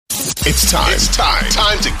It's time.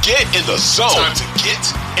 Time to get in the zone. Time to get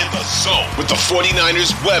in the zone with the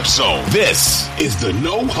 49ers web zone. This is the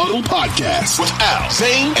No Huddle Podcast with Al,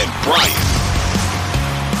 Zane, and Brian.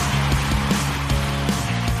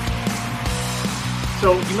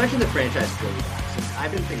 So you mentioned the franchise quarterbacks, and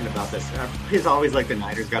I've been thinking about this. It's always like the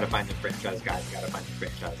Niners got to find the franchise guy.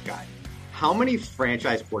 How many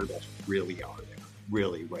franchise quarterbacks really are there,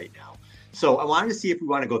 really, right now? So I wanted to see if we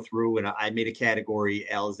want to go through, and I made a category,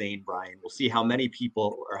 Al, Zane, Brian. We'll see how many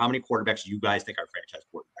people or how many quarterbacks you guys think are franchise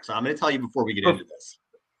quarterbacks. So I'm going to tell you before we get into this.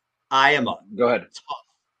 I am a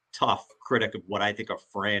tough critic of what I think a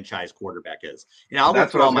franchise quarterback is. And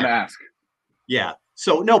That's what I was going to ask. Yeah.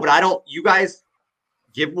 So no, but I don't. You guys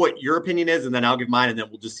give what your opinion is, and then I'll give mine, and then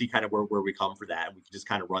we'll just see kind of where we come for that, and we can just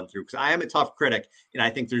kind of run through, because I am a tough critic, and I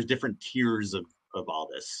think there's different tiers of all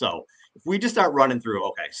this. So if we just start running through,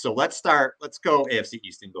 okay, so let's go AFC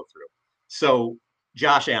East and go through. So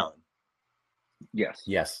Josh Allen. Yes.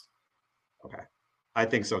 Okay. I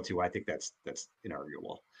think so too. I think that's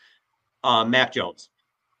inarguable. Mac Jones.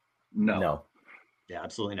 No. Yeah,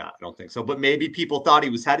 absolutely not. I don't think so. But maybe people thought he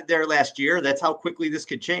was headed there last year. That's how quickly this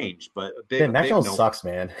could change. But Mac Jones sucks,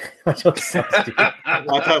 man. Mac Jones sucks, dude. Mac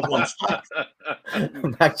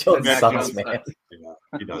Jones sucks, man. Yeah,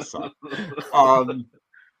 he does suck.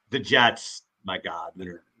 The Jets, my God,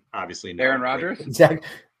 they're obviously not. Aaron Rodgers. Exactly.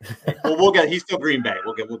 Well, he's still Green Bay.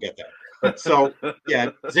 We'll get there. So yeah,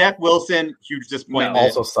 Zach Wilson, huge disappointment.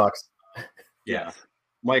 Also sucks. Yeah.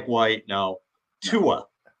 Mike White, no. Tua.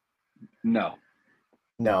 No.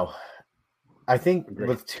 I think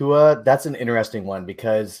with Tua, that's an interesting one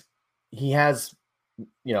because he has,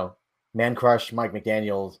 man crush Mike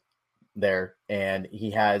McDaniel there, and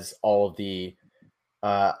he has all of the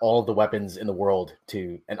weapons in the world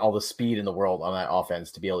and all the speed in the world on that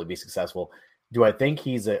offense to be able to be successful. Do I think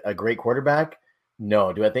he's a great quarterback?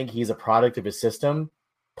 No. Do I think he's a product of his system?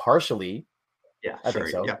 Partially. Yeah, I think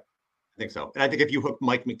so. Yeah, I think so. And I think if you hook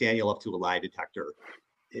Mike McDaniel up to a lie detector,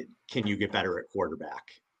 can you get better at quarterback?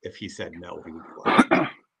 If he said no, he would be lying.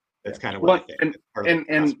 That's kind of what I think.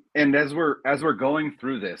 And as we're going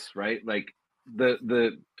through this, right? Like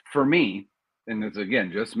the for me, and it's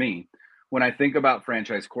again just me, when I think about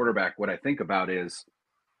franchise quarterback, what I think about is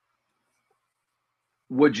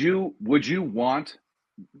would you want,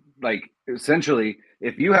 like, essentially,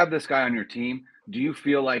 if you have this guy on your team, do you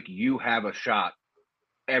feel like you have a shot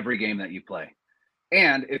every game that you play?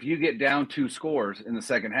 And if you get down 2 scores in the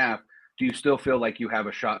second half, do you still feel like you have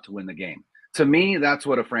a shot to win the game? To me, that's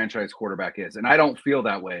what a franchise quarterback is. And I don't feel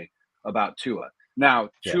that way about Tua. Now,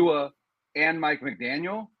 Tua and Mike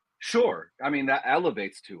McDaniel, sure. I mean, that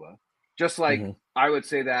elevates Tua. Just like I would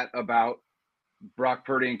say that about Brock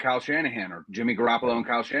Purdy and Kyle Shanahan, or Jimmy Garoppolo and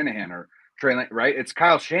Kyle Shanahan, or Trey Lance, right? It's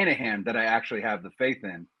Kyle Shanahan that I actually have the faith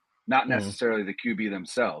in, not necessarily the QB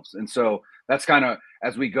themselves. And so that's kind of,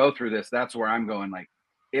 as we go through this, that's where I'm going. Like,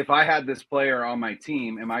 if I had this player on my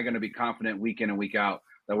team, am I going to be confident week in and week out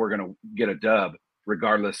that we're going to get a dub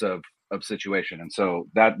regardless of situation? And so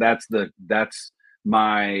that's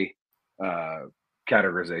my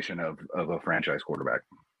categorization of a franchise quarterback.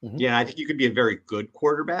 Yeah, I think you could be a very good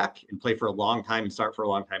quarterback and play for a long time and start for a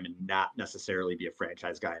long time and not necessarily be a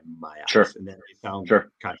franchise guy in my eyes. Sure. And that may sound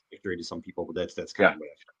contradictory to some people, but that's kind of what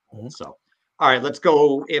I feel. So, all right, let's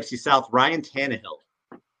go AFC South. Ryan Tannehill.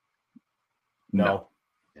 No.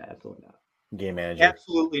 Yeah, absolutely not. Game manager.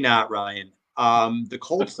 Absolutely not, Ryan. The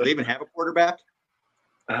Colts, do they even have a quarterback?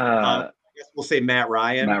 I guess we'll say Matt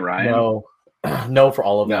Ryan. No for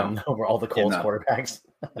all of them. No for all the Colts quarterbacks.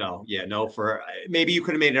 No. For maybe you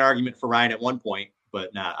could have made an argument for Ryan at one point,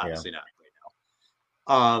 but not obviously not right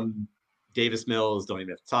now. Davis Mills, don't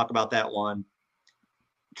even have to talk about that one.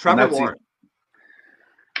 Trevor Lawrence.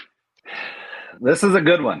 This is a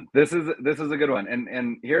good one. This is a good one.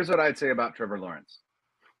 And here's what I'd say about Trevor Lawrence.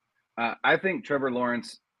 I think Trevor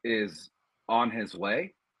Lawrence is on his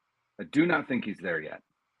way. I do not think he's there yet.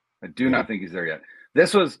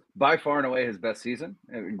 This was by far and away his best season,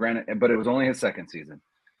 granted, but it was only his second season.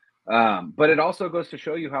 But it also goes to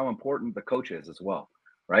show you how important the coach is as well,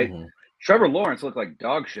 right? Trevor Lawrence looked like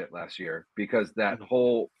dog shit last year because that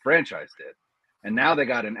whole franchise did. And now they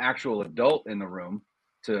got an actual adult in the room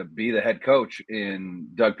to be the head coach in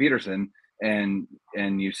Doug Peterson, and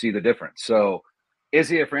you see the difference. So is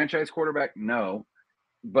he a franchise quarterback? No,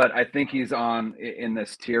 but I think he's in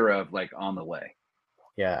this tier of like on the way.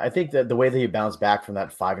 Yeah, I think that the way that he bounced back from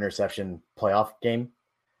that 5-interception playoff game,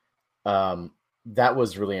 that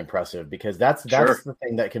was really impressive because that's the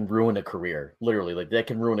thing that can ruin a career. Literally, like that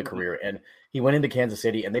can ruin a career. And he went into Kansas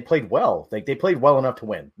City and they played well. Like they played well enough to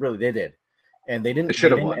win. Really, they did. And they didn't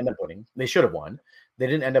end up winning. They should have won. They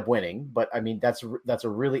didn't end up winning, but I mean, that's a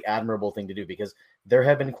really admirable thing to do, because there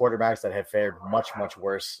have been quarterbacks that have fared much, much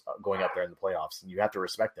worse going up there in the playoffs, and you have to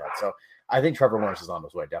respect that. So I think Trevor Lawrence is on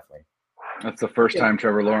his way, definitely. That's the first time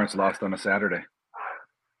Trevor Lawrence lost on a Saturday.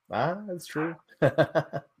 That's true.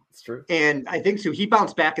 It's true. And I think so. He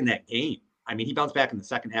bounced back in that game. I mean, he bounced back in the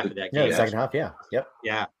second half of that game. Yeah, the second half. Yeah. Yep.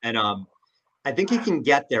 Yeah. And I think he can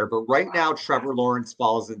get there. But right now, Trevor Lawrence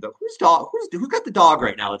falls in the who's got the dog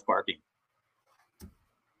right now that's barking?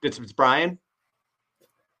 It's Brian.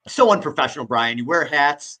 So unprofessional, Brian. You wear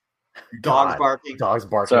hats. Your dog's barking. Dog's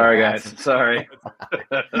barking. Sorry, guys. Sorry.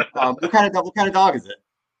 What kind of dog is it?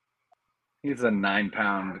 He's a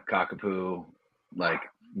 9-pound cockapoo, like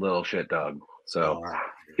little shit dog. So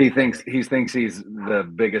he thinks he's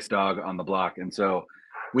the biggest dog on the block. And so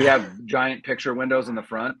we have giant picture windows in the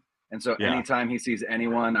front. And so anytime he sees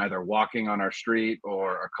anyone either walking on our street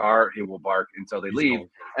or a car, he will bark until they leave.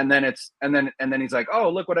 And then he's like, "Oh,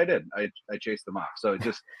 look what I did. I chased them off." So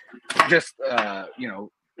it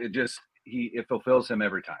it fulfills him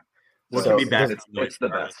every time. It's the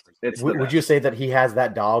best. Would you say that he has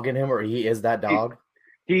that dog in him, or he is that dog?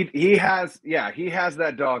 He has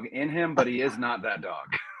that dog in him, but he is not that dog.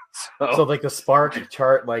 So like the spark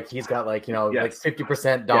chart, like he's got like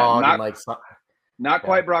 50% dog and like not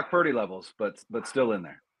quite Brock Purdy levels, but still in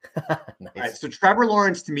there. Nice. All right, so Trevor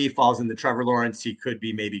Lawrence to me falls in the Trevor Lawrence. He could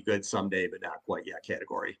be maybe good someday, but not quite yet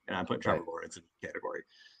category. And I'm putting Trevor Lawrence in the category.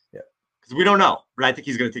 Yeah, because we don't know, but I think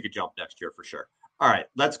he's going to take a jump next year for sure. All right,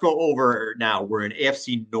 let's go over now. We're in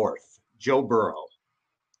AFC North. Joe Burrow.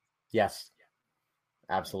 Yes.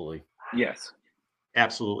 Absolutely. Yes.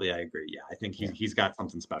 Absolutely, I agree. Yeah, I think he's got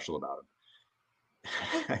something special about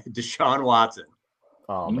him. Deshaun Watson.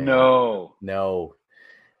 Oh man. No.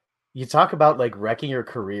 You talk about like wrecking your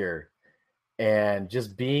career and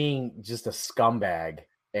just being just a scumbag.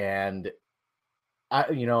 And I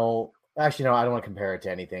don't want to compare it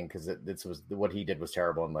to anything, because this was what he did was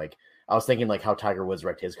terrible. And like I was thinking like how Tiger Woods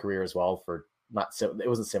wrecked his career as well it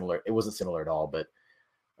wasn't similar. It wasn't similar at all, but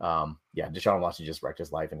Deshaun Watson just wrecked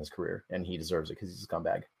his life and his career, and he deserves it because he's a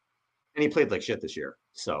scumbag. And he played like shit this year.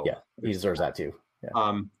 So yeah, he deserves that too.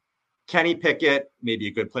 Yeah. Kenny Pickett, maybe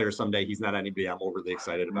a good player someday. He's not anybody I'm overly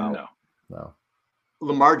excited about. No.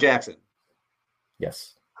 Lamar Jackson.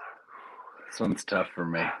 Yes. This one's tough for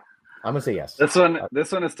me. I'm gonna say yes. This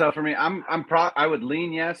one is tough for me. I would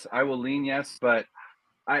lean yes. I will lean yes, but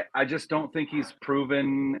I just don't think he's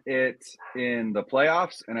proven it in the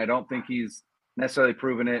playoffs, and I don't think he's necessarily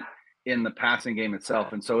proven it in the passing game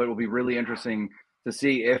itself. And so it will be really interesting to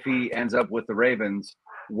see if he ends up with the Ravens,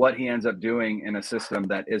 what he ends up doing in a system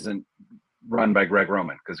that isn't run by Greg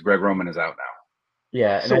Roman, because Greg Roman is out now.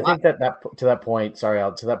 Yeah, and so I think to that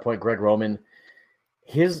point, Greg Roman,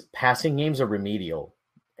 his passing games are remedial,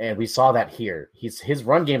 and we saw that here. His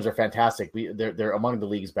run games are fantastic. They're among the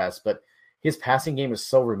league's best, but his passing game is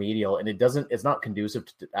so remedial, and it's not conducive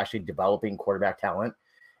to actually developing quarterback talent.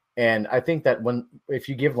 And I think that if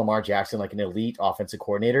you give Lamar Jackson like an elite offensive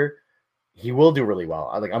coordinator, he will do really well.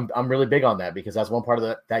 I'm really big on that, because that's one part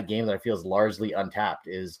of that game that I feel is largely untapped,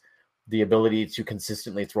 is the ability to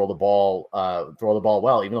consistently throw the ball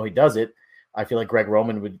well. Even though he does it, I feel like Greg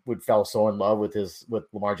Roman would fell so in love with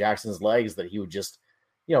Lamar Jackson's legs that he would just,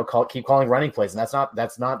 keep calling running plays. And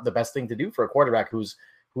that's not the best thing to do for a quarterback who's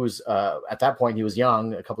at that point, he was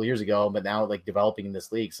young a couple of years ago, but now like developing in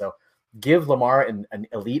this league. So give Lamar an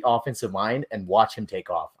elite offensive mind and watch him take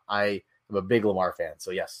off. I am a big Lamar fan.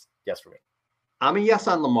 So yes for me. I'm a yes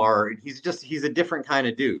on Lamar. He's a different kind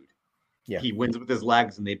of dude. Yeah. He wins with his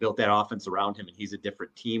legs, and they built that offense around him, and he's a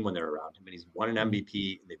different team when they're around him, and he's won an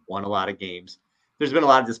MVP, and they've won a lot of games. There's been a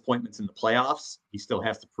lot of disappointments in the playoffs. He still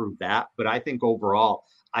has to prove that. But I think overall,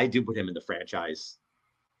 I do put him in the franchise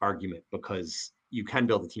argument, because you can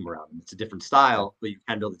build a team around him. It's a different style, but you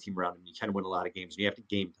can build a team around him. You can win a lot of games. And you have to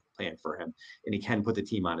game plan for him, and he can put the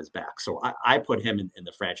team on his back. So I put him in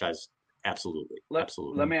the franchise. Absolutely.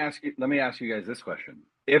 Absolutely. Let me ask you guys this question.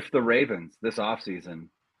 If the Ravens this offseason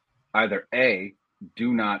either A,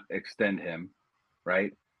 do not extend him,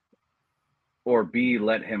 right? Or B,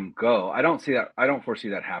 let him go. I don't foresee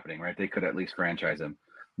that happening, right? They could at least franchise him.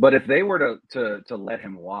 But if they were to let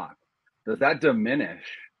him walk, does that diminish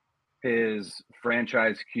his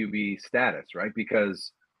franchise QB status, right?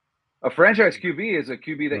 Because a franchise QB is a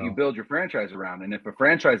QB that you build your franchise around. And if a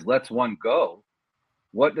franchise lets one go,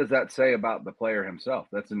 what does that say about the player himself?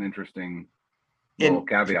 That's an interesting little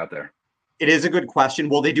caveat there. It is a good question.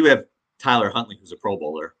 Well, they do have Tyler Huntley, who's a Pro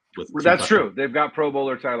Bowler. That's true. They've got Pro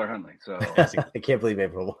Bowler Tyler Huntley. So I can't believe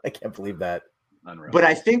Pro Bowl. I can't believe that. Unreal. But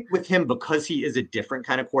I think with him, because he is a different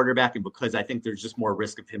kind of quarterback, and because I think there's just more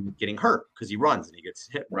risk of him getting hurt because he runs and he gets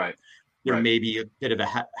hit. Right. There may be a bit of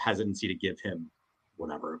a hesitancy to give him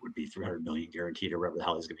whatever it would be, $300 million guaranteed or whatever the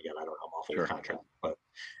hell he's going to get. I don't know. I'm awful with contract, but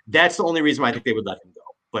that's the only reason why I think they would let him go.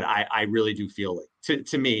 But I really do feel like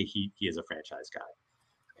to me he is a franchise guy.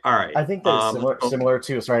 All right. I think that's similar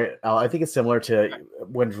to. Sorry, Al, I think it's similar to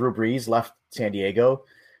when Drew Brees left San Diego.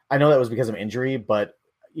 I know that was because of injury, but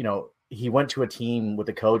he went to a team with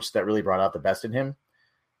a coach that really brought out the best in him.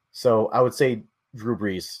 So I would say Drew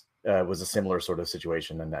Brees was a similar sort of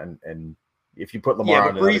situation, and if you put Lamar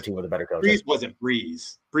on another team with a better coach, Brees wasn't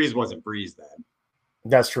Brees. Brees wasn't Brees then.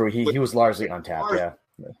 That's true. He was largely untapped. Yeah.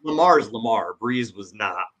 Lamar's Lamar. Brees was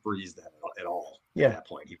not Brees then at all. Yeah. At that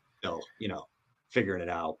point, he was still, figuring it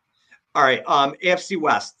out. All right. AFC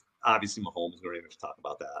West. Obviously, Mahomes. We don't even have to talk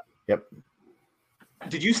about that. Yep.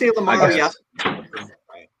 Did you say Lamar? Yes.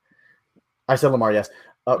 I said Lamar. Yes.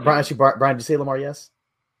 Brian, did you say Lamar? Yes.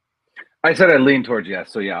 I said I lean towards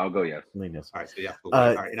yes. So yeah, I'll go yes. Lean yes. All right. So yeah.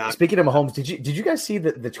 All right. Speaking of Mahomes, did you guys see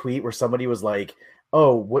the tweet where somebody was like,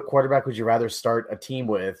 "Oh, what quarterback would you rather start a team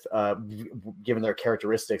with, given their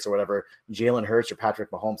characteristics or whatever, Jalen Hurts or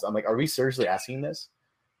Patrick Mahomes?" I'm like, are we seriously asking this?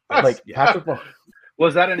 Patrick Mahomes.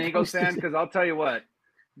 Was that an Eagles fan? Because I'll tell you what,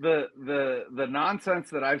 the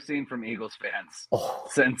nonsense that I've seen from Eagles fans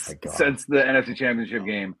since the NFC Championship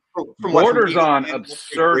game borders on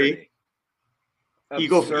absurdity.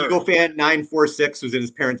 Eagle fan 946 was in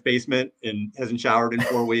his parents' basement and hasn't showered in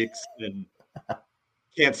 4 weeks and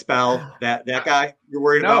can't spell. That guy you're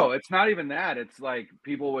worried about? No, it's not even that. It's like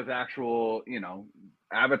people with actual,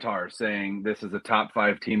 avatars saying this is a top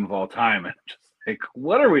 5 team of all time. And just like,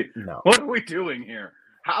 what are we doing here?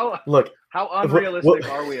 How unrealistic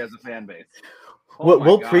are we as a fan base?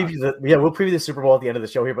 We'll preview the Super Bowl at the end of the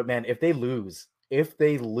show here. But man, if they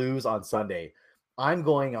lose on Sunday, I'm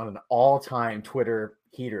going on an all-time Twitter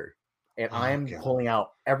heater, and I am pulling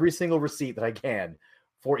out every single receipt that I can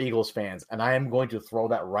for Eagles fans, and I am going to throw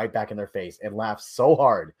that right back in their face and laugh so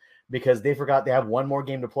hard because they forgot they have one more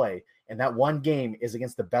game to play, and that one game is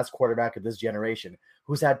against the best quarterback of this generation,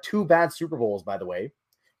 who's had 2 bad Super Bowls, by the way,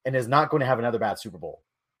 and is not going to have another bad Super Bowl.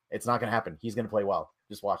 It's not going to happen. He's going to play well.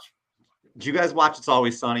 Just watch. Did you guys watch It's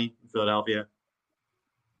Always Sunny in Philadelphia?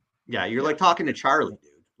 Yeah, you're like talking to Charlie,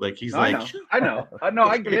 dude. Like he's I know.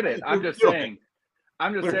 I get it. I'm just saying,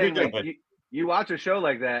 like, you watch a show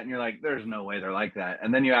like that and you're like, there's no way they're like that.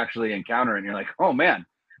 And then you actually encounter it and you're like, oh man,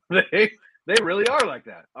 they really are like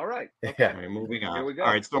that. All right. Okay. Yeah. Moving on. Here we go. All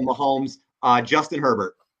right. So Mahomes, Justin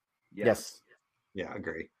Herbert. Yes. Yeah.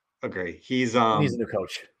 Agree. He's a new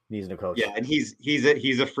coach. Yeah. And he's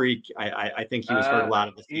a freak. I think he was hurt a lot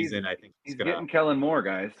of the season. I think he's getting Kellen Moore,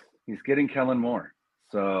 guys. He's getting Kellen Moore.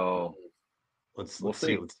 So let's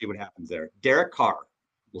see. Let's see what happens there. Derek Carr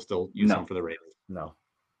will still use him for the Ravens. No,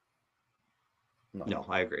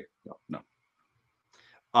 I agree.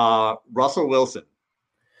 No. Russell Wilson.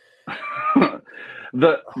 Are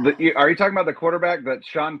you talking about the quarterback that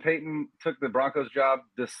Sean Payton took the Broncos job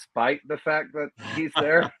despite the fact that he's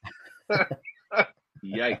there?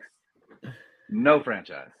 Yikes. No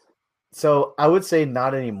franchise. So I would say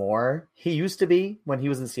not anymore. He used to be when he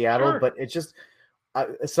was in Seattle, but it's just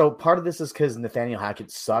so part of this is because Nathaniel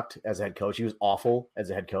Hackett sucked as a head coach. He was awful as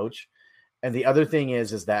a head coach. And the other thing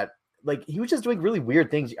is that like he was just doing really weird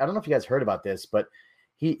things. I don't know if you guys heard about this, but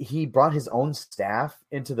he brought his own staff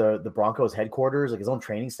into the Broncos headquarters, like his own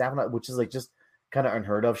training staff, which is like just kind of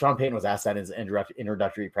unheard of. Sean Payton was asked that in his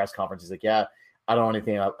introductory press conference. He's like, yeah, I don't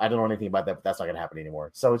know anything about that, but that's not going to happen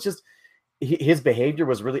anymore. So it's just his behavior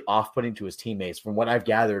was really off-putting to his teammates from what I've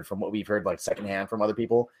gathered from what we've heard like secondhand from other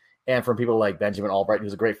people and from people like Benjamin Albright,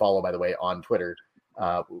 who's a great follow, by the way, on Twitter,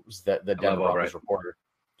 was the Denver Broncos reporter.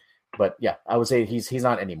 But yeah, I would say he's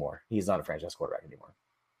not anymore. He's not a franchise quarterback anymore.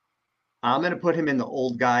 I'm going to put him in the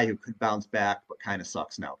old guy who could bounce back, but kind of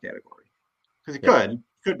sucks now category. Because he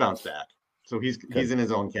could bounce back. So he's in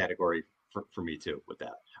his own category for me too with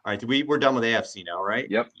that. All right, we're done with AFC now, right?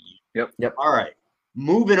 Yep. All right,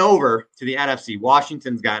 moving over to the NFC.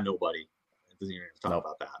 Washington's got nobody. It doesn't even talk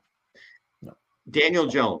about that. No. Daniel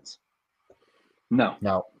Jones. No.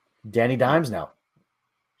 Danny Dimes now.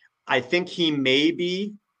 I think he may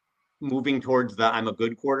be moving towards I'm a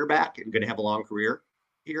good quarterback and going to have a long career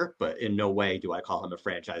here, but in no way do I call him a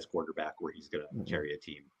franchise quarterback where he's going to carry a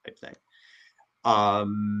team type thing.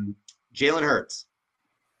 Jalen Hurts.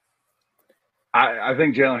 I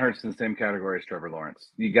think Jalen Hurts is in the same category as Trevor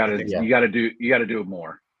Lawrence. You got to do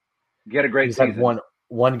more. Get a great season. Had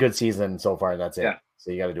one good season so far. That's it. Yeah.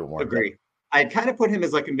 So you got to do it more. Agree. I'd kind of put him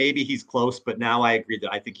as like maybe he's close, but now I agree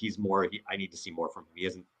that I think he's more. I need to see more from him. He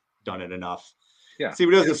hasn't done it enough. Yeah. See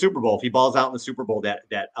what he does in the Super Bowl. If he balls out in the Super Bowl, that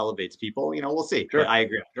elevates people. We'll see. Sure. But I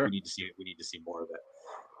agree. Sure. We need to see more of it.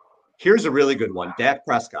 Here's a really good one. Dak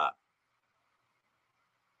Prescott.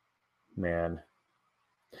 Man,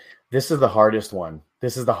 this is the hardest one.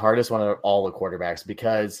 This is the hardest one of all the quarterbacks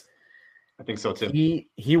because I think so too.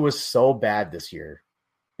 He was so bad this year.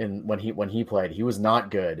 And when he played, he was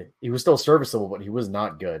not good. He was still serviceable, but he was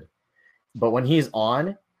not good. But when he's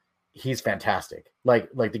on, he's fantastic. Like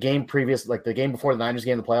the game previous, like the game before the Niners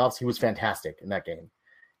game in the playoffs, he was fantastic in that game.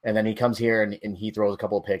 And then he comes here and he throws a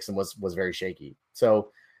couple of picks and was very shaky.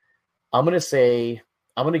 So I'm going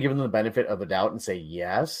to give him the benefit of the doubt and say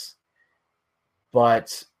yes,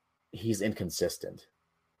 but he's inconsistent.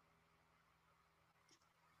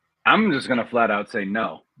 I'm just going to flat out say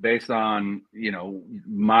no, based on,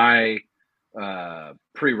 my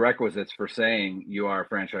prerequisites for saying you are a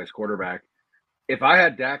franchise quarterback. If I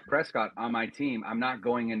had Dak Prescott on my team, I'm not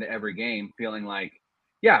going into every game feeling like,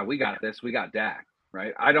 yeah, we got this. We got Dak,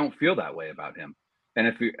 right? I don't feel that way about him.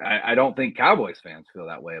 And I don't think Cowboys fans feel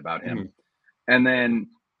that way about him. Mm-hmm.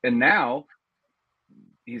 And now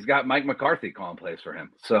he's got Mike McCarthy calling plays for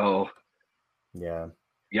him. So yeah.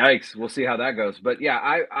 Yikes. We'll see how that goes. But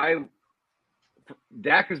yeah,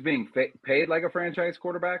 Dak is being paid like a franchise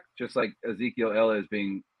quarterback, just like Ezekiel Elliott is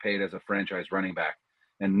being paid as a franchise running back.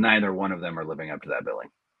 And neither one of them are living up to that billing.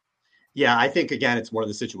 Yeah, I think, again, it's one of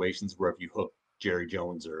the situations where if you hook Jerry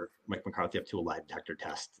Jones or Mike McCarthy up to a lie detector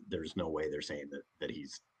test, there's no way they're saying that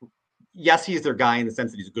he's – yes, he's their guy in the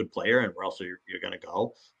sense that he's a good player and where else you're going to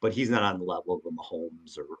go, but he's not on the level of a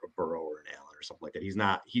Mahomes or a Burrow or an Allen or something like that. He's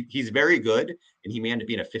not – he's very good, and he may end up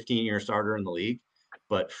being a 15-year starter in the league,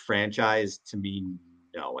 but franchise, to me,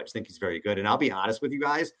 no. I just think he's very good. And I'll be honest with you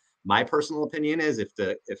guys, my personal opinion is if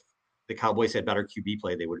the Cowboys had better QB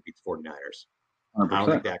play, they would have beat the 49ers. 100%.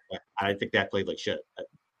 I don't think Dak played like shit.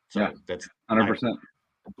 So yeah, that's 100%.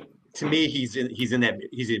 To me, he's in that.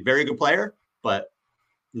 He's a very good player, but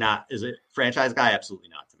not as a franchise guy. Absolutely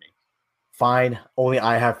not to me. Fine. Only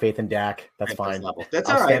I have faith in Dak. That's fine. That's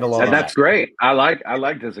all right. And that's great. I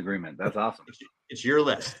like this agreement. That's awesome. It's your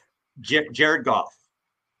list. Jared Goff.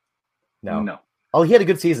 No. Oh, he had a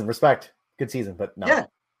good season. Respect. Good season, but no.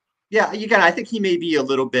 Yeah. Again, I think he may be a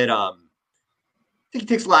little bit. I think he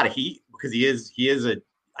takes a lot of heat because he is a.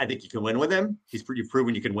 I think you can win with him. He's pretty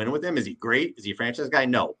proven you can win with him. Is he great? Is he a franchise guy?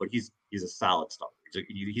 No, but he's a solid starter.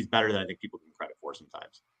 He's better than I think people give him credit for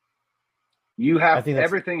sometimes.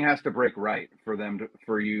 Everything has to break right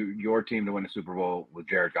for your team to win a Super Bowl with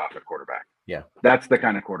Jared Goff at quarterback. Yeah, that's the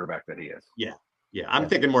kind of quarterback that he is. Yeah. I'm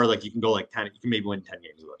thinking more like you can go like 10. You can maybe win 10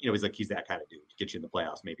 games. He's that kind of dude to get you in the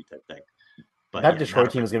playoffs, maybe type thing. But that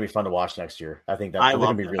Detroit team is going to be fun to watch next year. I think that's going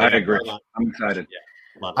to be really fun. I agree. I'm excited.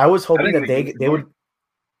 Yeah, I was hoping that they would.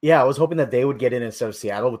 Yeah, I was hoping that they would get in instead of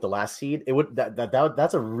Seattle with the last seed. It would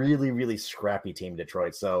that's a really, really scrappy team,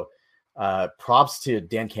 Detroit. So props to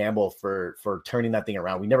Dan Campbell for turning that thing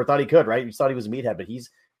around. We never thought he could, right? We thought he was a meathead, but he's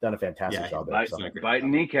done a fantastic job there.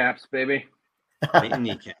 Biting kneecaps, baby. Biting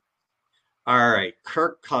kneecaps. All right,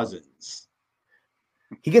 Kirk Cousins.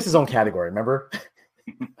 He gets his own category, remember?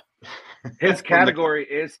 His category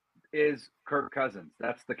is Kirk Cousins.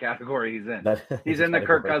 That's the category he's in. He's in the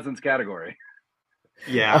Kirk Cousins category.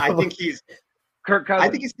 Yeah, I think he's Kirk Cousins. I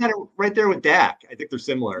think he's kind of right there with Dak. I think they're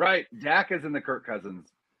similar. Right. Dak is in the Kirk Cousins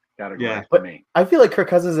category for me. I feel like Kirk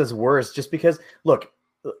Cousins is worse just because, look,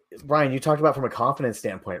 Brian, you talked about from a confidence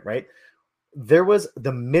standpoint, right? There was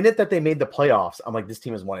the minute that they made the playoffs, I'm like, this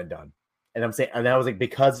team is one and done. And I'm saying, and I was like,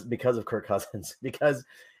 because of Kirk Cousins, because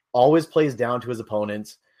always plays down to his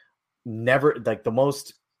opponents. Never like the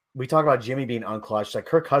most. We talk about Jimmy being unclutched. Like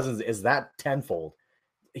Kirk Cousins is that tenfold.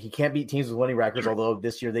 He can't beat teams with winning records, although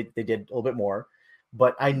this year they did a little bit more.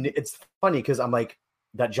 But it's funny because I'm like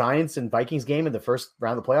that Giants and Vikings game in the first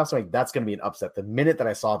round of the playoffs. I'm like, that's going to be an upset. The minute that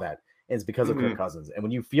I saw that, and it's because of Kirk Cousins. And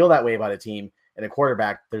when you feel that way about a team and a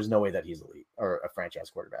quarterback, there's no way that he's elite or a franchise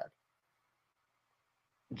quarterback.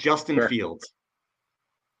 Justin Fields.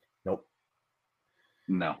 Nope.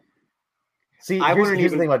 No. See,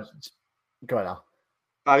 here's the thing about. Go ahead, Al.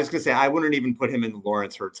 I was going to say I wouldn't even put him in the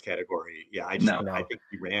Lawrence Hurts category. Yeah, I think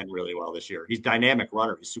he ran really well this year. He's a dynamic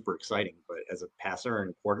runner. He's super exciting, but as a passer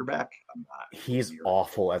and quarterback, I'm not. He's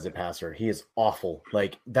awful as a passer. He is awful.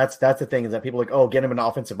 Like that's the thing is that people are like, oh, get him an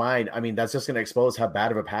offensive mind. I mean, that's just going to expose how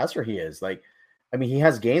bad of a passer he is. Like, I mean, he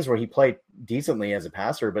has games where he played decently as a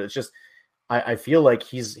passer, but it's just. I feel like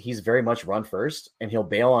he's very much run first, and he'll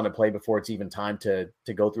bail on a play before it's even time to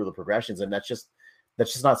go through the progressions, and that's just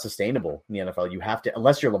not sustainable in the NFL. You have to,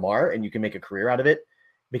 unless you're Lamar and you can make a career out of it,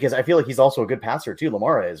 because I feel like he's also a good passer too.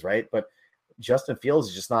 Lamar is, right, but Justin Fields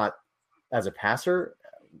is just not as a passer.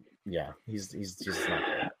 Yeah, he's just not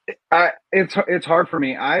good. It's hard for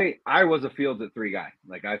me. I was a Fields at 3 guy.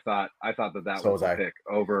 Like I thought that So was was the I. pick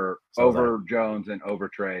over So was over Jones and over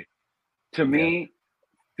Trey. To me,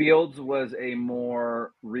 Fields was a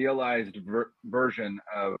more realized version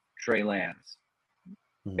of Trey Lance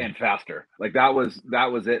and faster. Like that was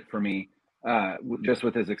it for me, just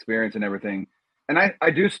with his experience and everything. And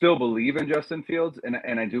I do still believe in Justin Fields,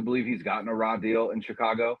 and I do believe he's gotten a raw deal in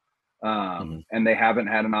Chicago. And they haven't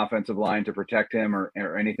had an offensive line to protect him or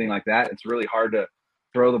anything like that. It's really hard to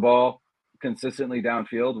throw the ball consistently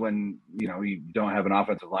downfield when you don't have an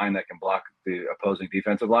offensive line that can block the opposing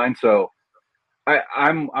defensive line. So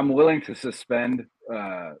I'm willing to suspend.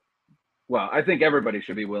 I think everybody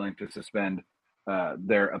should be willing to suspend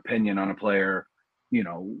their opinion on a player,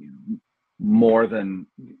 more than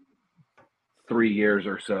 3 years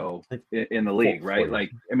or so in the league, right? Like,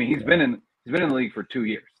 I mean, he's been in the league for 2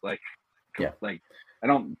 years. Like, I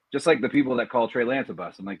don't, just like the people that call Trey Lance a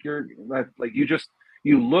bust. I'm like,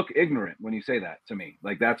 you look ignorant when you say that to me.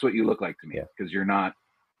 Like, that's what you look like to me, because you're not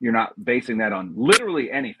basing that on literally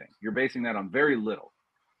anything. You're basing that on very little.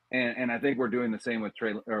 And I think we're doing the same with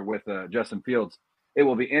Justin Fields. It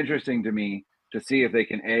will be interesting to me to see if they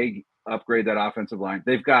can upgrade that offensive line.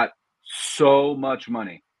 They've got so much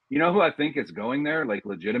money. You know who I think is going there, like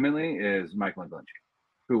legitimately, is Mike McGlinchey,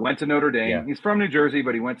 who went to Notre Dame. Yeah. He's from New Jersey,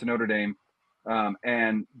 but he went to Notre Dame.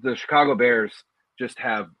 And the Chicago Bears just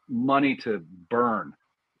have money to burn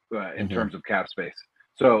in terms of cap space.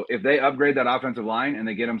 So if they upgrade that offensive line and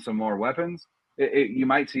they get him some more weapons, you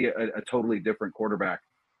might see a totally different quarterback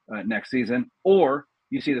next season. Or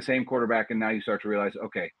you see the same quarterback and now you start to realize,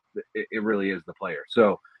 okay, it really is the player.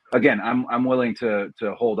 So again, I'm willing to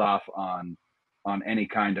hold off on any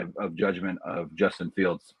kind of judgment of Justin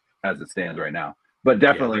Fields as it stands right now, but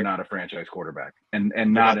definitely not a franchise quarterback and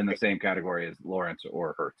not in the same category as Lawrence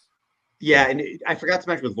or Hurts. Yeah. And I forgot to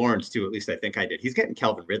mention with Lawrence too, at least I think I did. He's getting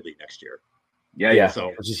Calvin Ridley next year. Yeah.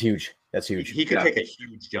 So which is huge. That's huge. He could take a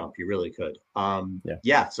huge jump. He really could.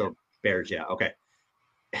 So Bears. Yeah. Okay.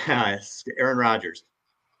 Aaron Rodgers.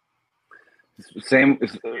 Same.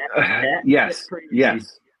 Yes.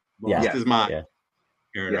 Lost his mind. Yeah.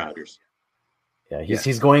 Aaron Rodgers. Yeah,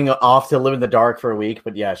 he's going off to live in the dark for a week,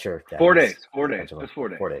 but yeah, sure. 4 days. Just 4 days.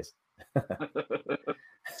 4 days.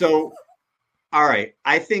 So, all right,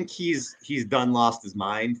 I think he's done lost his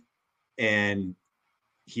mind, and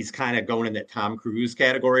he's kind of going in that Tom Cruise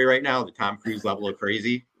category right now. The Tom Cruise level of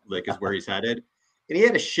crazy, like, is where he's headed. And he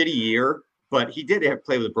had a shitty year, but he did have to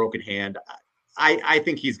play with a broken hand. I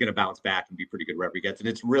think he's going to bounce back and be pretty good wherever he gets. And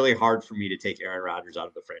it's really hard for me to take Aaron Rodgers out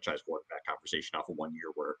of the franchise quarterback conversation off of 1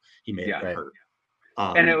 year where he may have been hurt.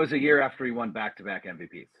 And it was a year after he won back-to-back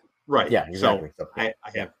MVPs. Right. Yeah, exactly. So I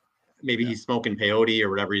have maybe he's smoking peyote or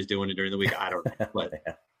whatever he's doing during the week. I don't know. But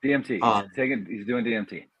DMT. He's doing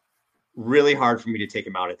DMT. Really hard for me to take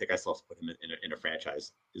him out. I think I still have to put him in a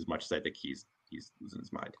franchise as much as I think he's losing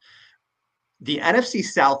his mind. The NFC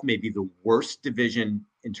South may be the worst division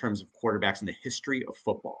in terms of quarterbacks in the history of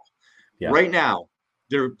football. Yeah. Right now,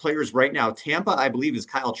 there are players right now. Tampa, I believe, is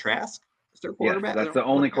Kyle Trask. Is their quarterback? Yes, that's the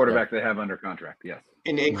only quarterback they have under contract. Yes.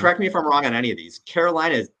 And correct me if I'm wrong on any of these.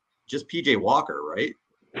 Carolina is just PJ Walker, right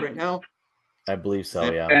now? I believe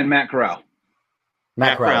so, yeah. And Matt Corral.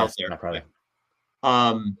 Matt Corral's there. Matt Corral.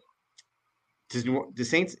 The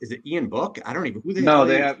Saints, is it Ian Book? I don't even who they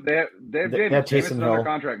have Jameis under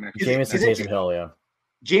contract next year. Jameis and Taysom Hill, yeah.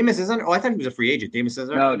 Jameis isn't. Oh, I thought he was a free agent. Jameis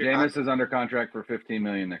isn't. No, Jameis is under contract for $15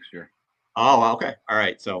 million next year. Oh, okay. All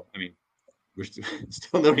right. So, I mean, we're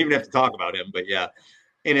still don't even have to talk about him, but yeah.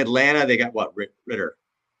 In Atlanta, they got what?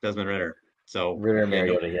 Desmond Ritter. So Ritter and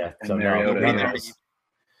Mariota, yeah. So Mariota, none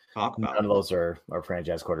of those are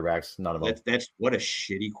franchise quarterbacks. None of them. That's what a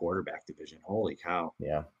shitty quarterback division. Holy cow.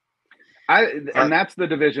 Yeah. And that's the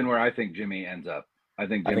division where I think Jimmy ends up. I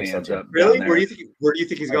think Jimmy ends up. Really? Where do you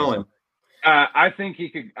think he's going? I think he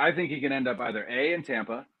can end up either in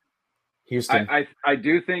Tampa, Houston. I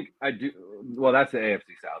do. Well, that's the AFC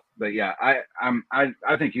South, but yeah,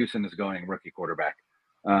 I think Houston is going rookie quarterback.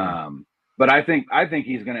 But I think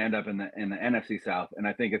he's going to end up in the NFC South, and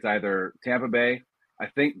I think it's either Tampa Bay.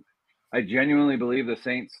 I genuinely believe the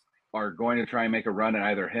Saints are going to try and make a run at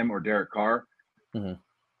either him or Derek Carr. Mm-hmm.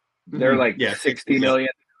 They're like 60 million.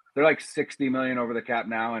 They're like 60 million over the cap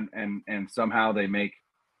now, and somehow they make,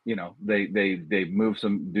 they move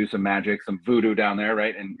do some magic, some voodoo down there,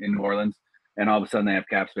 right, in New Orleans, and all of a sudden they have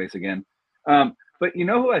cap space again. But you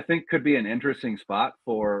know who I think could be an interesting spot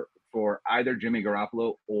for either Jimmy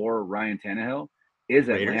Garoppolo or Ryan Tannehill is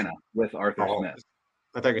Atlanta with Arthur Smith.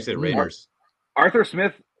 I thought you said Raiders. Arthur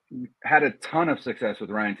Smith had a ton of success with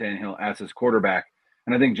Ryan Tannehill as his quarterback,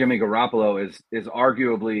 And I think Jimmy Garoppolo is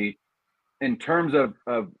arguably, in terms of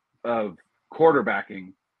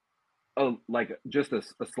quarterbacking, like just a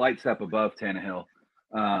slight step above Tannehill,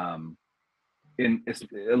 at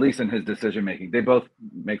least in his decision making. They both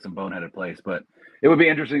make some boneheaded plays, but it would be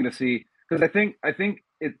interesting to see, because I think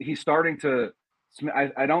he's starting to.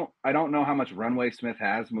 I don't know how much runway Smith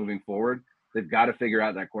has moving forward. They've got to figure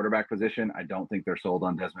out that quarterback position. I don't think they're sold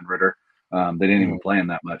on Desmond Ridder. They didn't even play him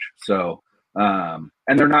that much. So,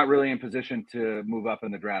 and they're not really in position to move up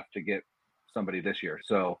in the draft to get somebody this year.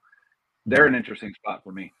 So they're an interesting spot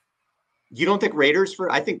for me. You don't think Raiders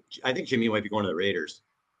I think Jimmy might be going to the Raiders.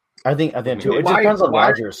 I think too. It depends on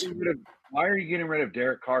Rodgers. Why are you getting rid of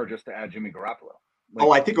Derek Carr just to add Jimmy Garoppolo?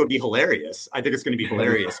 I think it would be hilarious. I think it's going to be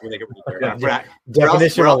hilarious when they get rid of Derek.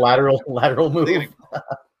 Definition of lateral move.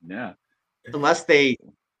 Yeah. Unless I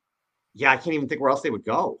can't even think where else they would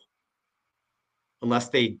go. Unless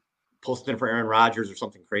they posted in for Aaron Rodgers or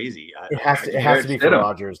something crazy. It has to be for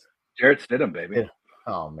Rodgers. Jarrett Stidham, baby.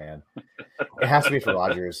 Oh man, it has to be for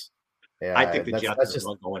Rodgers. Yeah, I think the Jets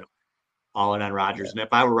are going all in on Rodgers. Yeah. And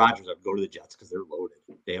if I were Rodgers, I'd go to the Jets because they're loaded.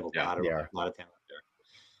 They have a lot of talent there.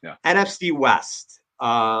 Yeah. NFC West.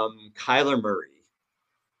 Kyler Murray.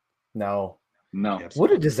 No.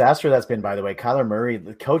 What a disaster that's been, by the way. Kyler Murray,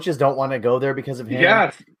 the coaches don't want to go there because of him.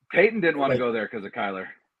 Yes. Peyton didn't want to go there because of Kyler.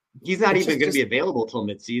 He's not even going to be available till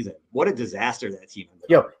midseason. What a disaster that team is.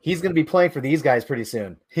 Yo, he's going to be playing for these guys pretty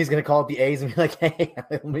soon. He's going to call up the A's and be like, "Hey,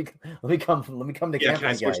 let me come to camp." Can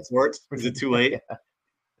I switch sports? Is it too late?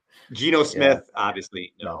 Geno Smith,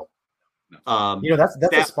 obviously, no. That's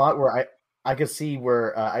a spot where I could see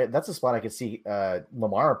where that's a spot I could see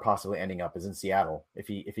Lamar possibly ending up is in Seattle if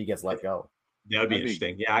he gets let go. That would be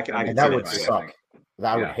interesting. Yeah, I can. That would suck.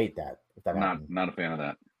 I would hate that if that happened. Not a fan of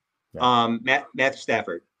that. Yeah. Matthew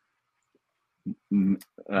Stafford. No,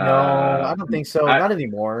 I don't think so. Not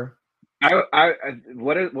anymore.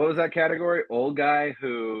 What was that category? Old guy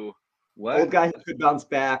who Old guy who could bounce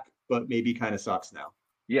back, but maybe kind of sucks now.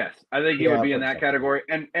 Yes, I think he would be in that category,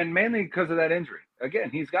 and mainly because of that injury.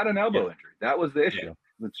 Again, he's got an elbow injury. That was the issue.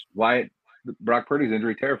 That's why Brock Purdy's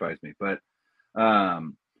injury terrifies me. But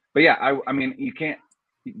yeah, I mean, you can't.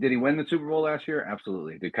 Did he win the Super Bowl last year?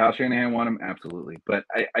 Absolutely. Did Kyle Shanahan want him? Absolutely. But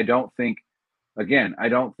I don't think. Again, I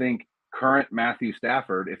don't think current Matthew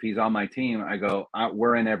Stafford, if he's on my team, I go,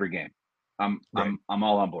 we're in every game. I'm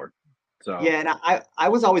all on board. So yeah, and I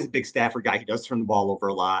was always a big Stafford guy. He does turn the ball over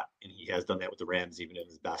a lot, and he has done that with the Rams, even in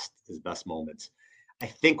his best moments. I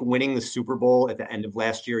think winning the Super Bowl at the end of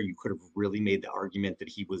last year, you could have really made the argument that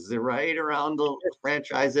he was right around the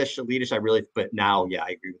franchise-ish, elite-ish. But now,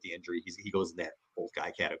 I agree with the injury. He goes in that old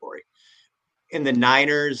guy category. In the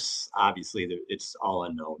Niners, obviously, it's all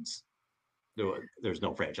unknowns. There's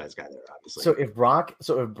no franchise guy there, obviously. So if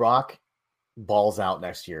Brock balls out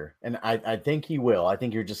next year, and I think he will. I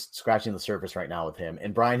think you're just scratching the surface right now with him.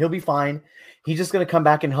 And Brian, he'll be fine. He's just going to come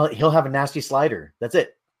back and he'll have a nasty slider. That's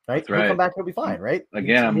it. Right? He'll come back. He'll be fine. Right?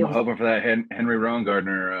 Again, I'm hoping for that Henry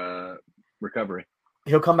Rowengartner recovery.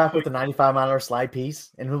 He'll come back with a 95-mile-an-hour slide piece,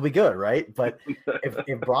 and he'll be good, right? But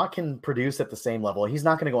if Brock can produce at the same level, he's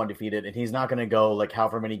not going to go undefeated, and he's not going to go like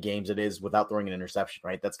however many games it is without throwing an interception,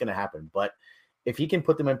 right? That's going to happen. But if he can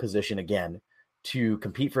put them in position again to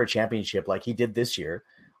compete for a championship like he did this year,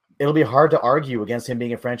 it'll be hard to argue against him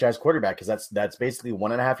being a franchise quarterback, because that's basically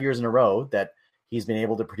 1.5 years in a row that he's been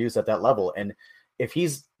able to produce at that level. And if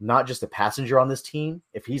he's not just a passenger on this team,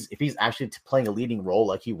 if he's actually playing a leading role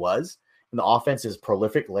like he was, and the offense is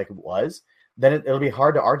prolific like it was, then it'll be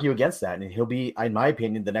hard to argue against that. And he'll be, in my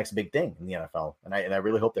opinion, the next big thing in the NFL. And I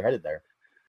really hope they're headed there.